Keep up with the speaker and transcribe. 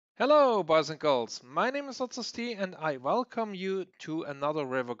Hello, boys and girls. My name is Otsusti and I welcome you to another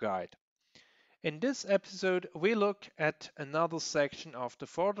river guide. In this episode, we look at another section of the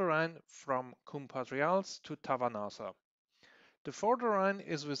Vorderrhine from Cumpadrials to Tavanasa. The Vorderrhine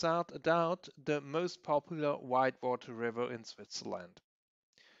is without a doubt the most popular whitewater river in Switzerland.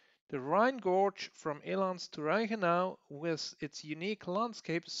 The Rhine Gorge from Elans to Reichenau with its unique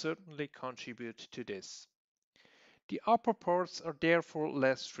landscape certainly contribute to this. The upper parts are therefore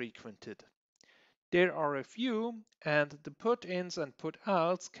less frequented. There are a few, and the put-ins and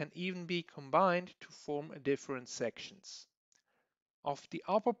put-outs can even be combined to form different sections. Of the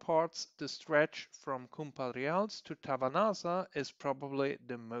upper parts, the stretch from Cumpadrials to Tavanasa is probably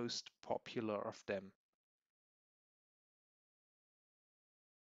the most popular of them.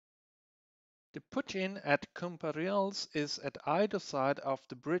 The put-in at Cumpadrials is at either side of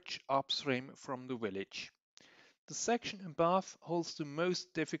the bridge upstream from the village. The section above holds the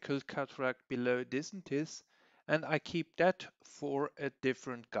most difficult cataract below Disentis, and I keep that for a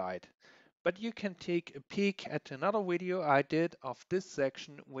different guide. But you can take a peek at another video I did of this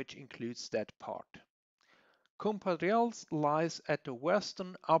section which includes that part. Cumpadrials lies at the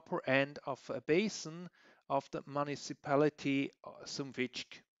western upper end of a basin of the municipality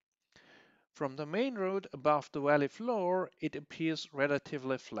Sumvitsk. From the main road above the valley floor it appears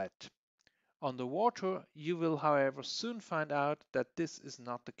relatively flat. On the water, you will however soon find out that this is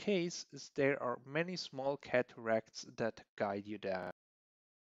not the case, as there are many small cataracts that guide you down.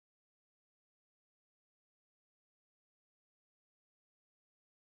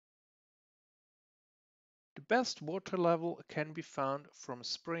 The best water level can be found from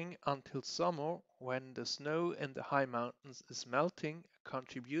spring until summer when the snow in the high mountains is melting,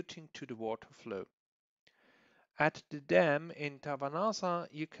 contributing to the water flow. At the dam in Tavanasa,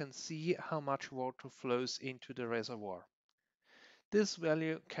 you can see how much water flows into the reservoir. This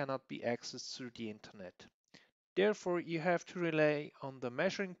value cannot be accessed through the internet. Therefore, you have to rely on the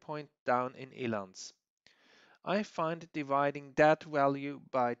measuring point down in Elans. I find dividing that value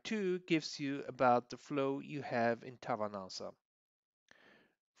by 2 gives you about the flow you have in Tavanasa.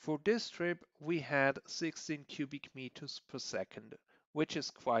 For this trip, we had 16 cubic meters per second, which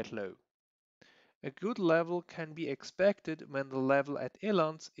is quite low. A good level can be expected when the level at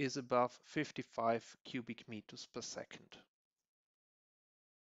Elans is above 55 cubic meters per second.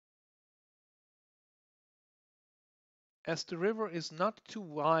 As the river is not too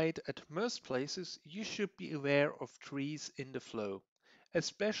wide at most places, you should be aware of trees in the flow,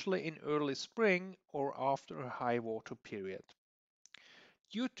 especially in early spring or after a high water period.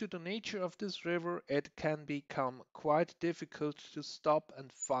 Due to the nature of this river, it can become quite difficult to stop and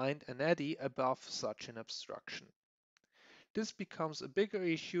find an eddy above such an obstruction. This becomes a bigger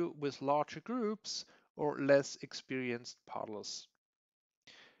issue with larger groups or less experienced paddlers.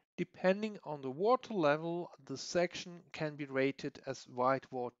 Depending on the water level, the section can be rated as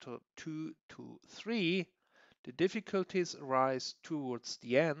whitewater 2 to 3. The difficulties rise towards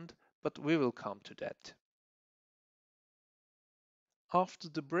the end, but we will come to that. After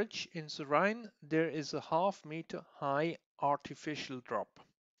the bridge in the Rhine, there is a half-meter high artificial drop.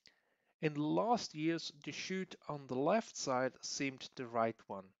 In the last years, the chute on the left side seemed the right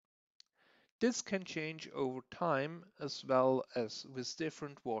one. This can change over time as well as with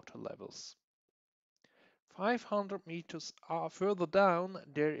different water levels. 500 meters further down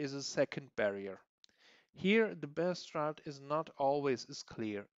there is a second barrier. Here the best route is not always as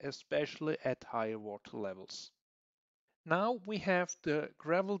clear, especially at higher water levels. Now we have the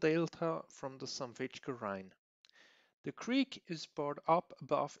gravel delta from the Samvitsker Rhine. The creek is poured up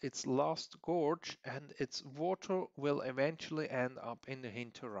above its last gorge and its water will eventually end up in the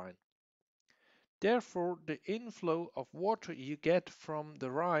Hinterrhein. Therefore, the inflow of water you get from the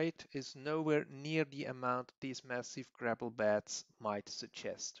right is nowhere near the amount these massive gravel beds might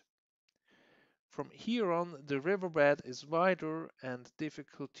suggest. From here on, the riverbed is wider and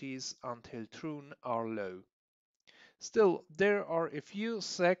difficulties until Trun are low. Still, there are a few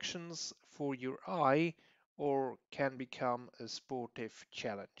sections for your eye or can become a sportive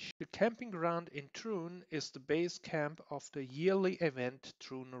challenge. The camping ground in Trun is the base camp of the yearly event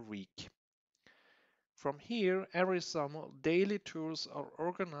Truner Week. From here, every summer, daily tours are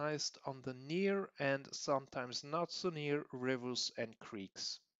organized on the near and sometimes not so near rivers and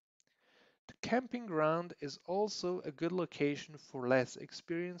creeks. The camping ground is also a good location for less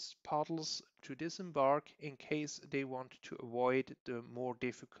experienced paddlers to disembark in case they want to avoid the more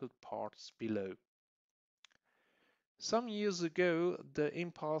difficult parts below. Some years ago, the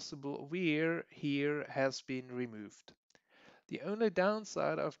impassable weir here has been removed. The only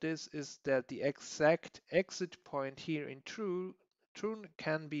downside of this is that the exact exit point here in Trun Trun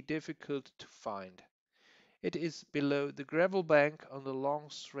can be difficult to find. It is below the gravel bank on the long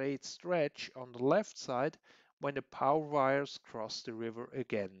straight stretch on the left side when the power wires cross the river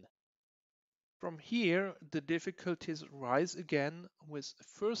again. From here, the difficulties rise again with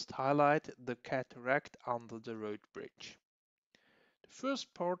first highlight the cataract under the road bridge. The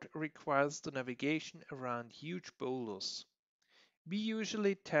first part requires the navigation around huge boulders. We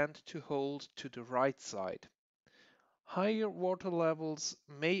usually tend to hold to the right side. Higher water levels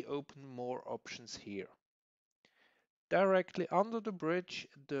may open more options here. Directly under the bridge,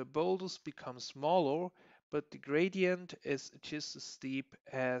 the boulders become smaller, but the gradient is just as steep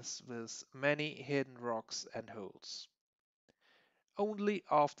as with many hidden rocks and holes. Only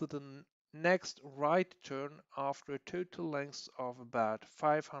after the next right turn, after a total length of about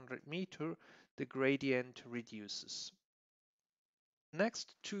 500 meters, the gradient reduces.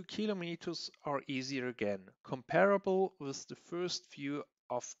 Next 2 kilometers are easier again, comparable with the first few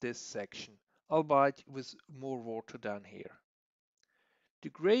of this section, albeit with more water down here. The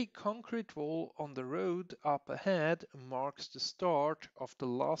grey concrete wall on the road up ahead marks the start of the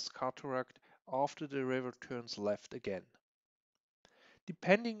last cataract after the river turns left again.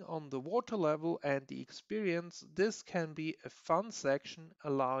 Depending on the water level and the experience, this can be a fun section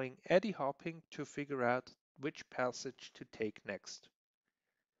allowing eddy hopping to figure out which passage to take next.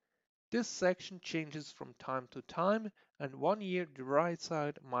 This section changes from time to time, and one year the right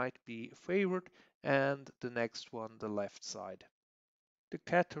side might be favored and the next one the left side. The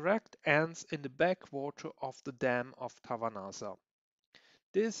cataract ends in the backwater of the dam of Tavanasa.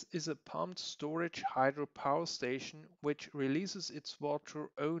 This is a pumped storage hydropower station which releases its water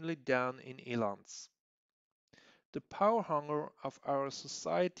only down in inlands. The power hunger of our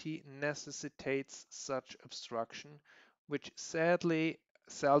society necessitates such obstruction, which sadly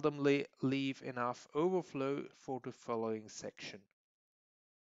seldomly leave enough overflow for the following section.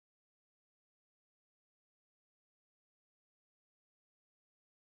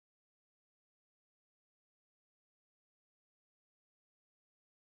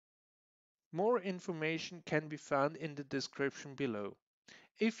 More information can be found in the description below.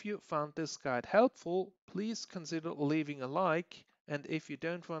 If you found this guide helpful, please consider leaving a like, and if you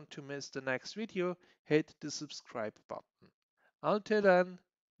don't want to miss the next video, hit the subscribe button. Until then,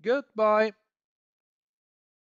 goodbye!